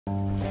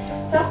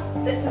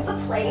this is the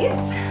place.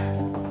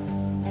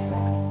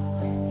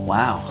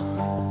 Wow.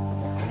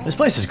 This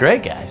place is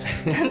great, guys.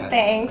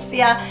 Thanks,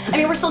 yeah. I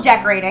mean, we're still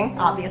decorating,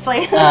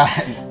 obviously.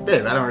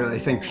 Babe, I don't really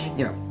think,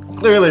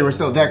 clearly we're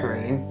still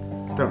decorating.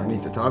 Don't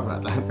need to talk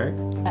about that, right?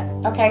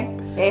 Okay,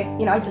 babe,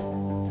 I just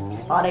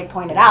thought I'd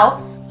point it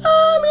out.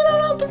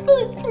 I don't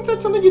really think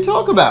that's something you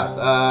talk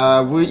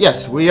about.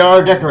 Yes, we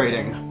are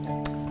decorating.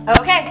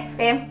 Okay,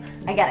 babe,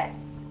 I get it.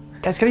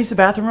 Guys, can I use the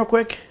bathroom real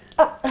quick?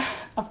 Oh,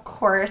 of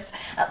course.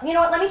 You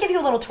know what, let me give you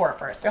a little tour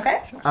first,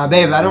 okay?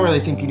 Babe, I don't really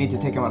think you need to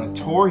take him on a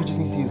tour. He just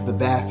needs to use the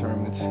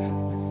bathroom.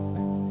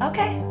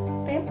 Okay,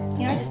 babe.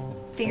 I just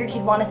figured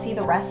he'd want to see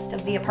the rest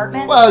of the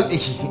apartment. Well,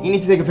 he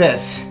needs to take a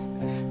piss.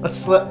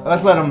 Let's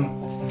let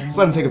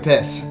him take a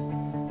piss.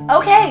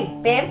 Okay,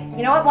 babe.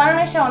 You know what? Why don't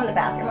I show him the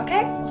bathroom,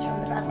 okay? I'll show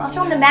him the bathroom. I'll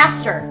show him the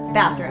master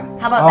bathroom.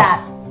 How about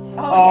that?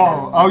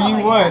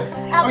 You would.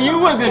 You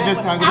would this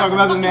time to talk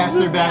about the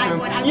master bathroom.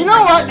 You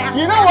know what?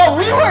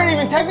 We weren't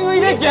even technically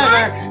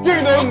together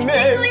during the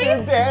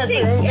master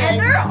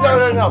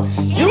bathroom. No.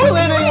 You were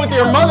living with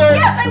your mother,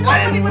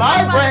 and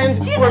my friends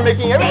were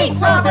making everything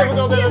so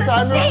difficult at the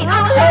time. It was really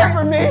hard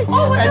for me.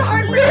 Oh, was it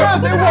hard for you?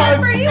 Yes, it was.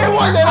 It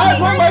was, and I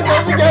put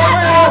myself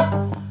together.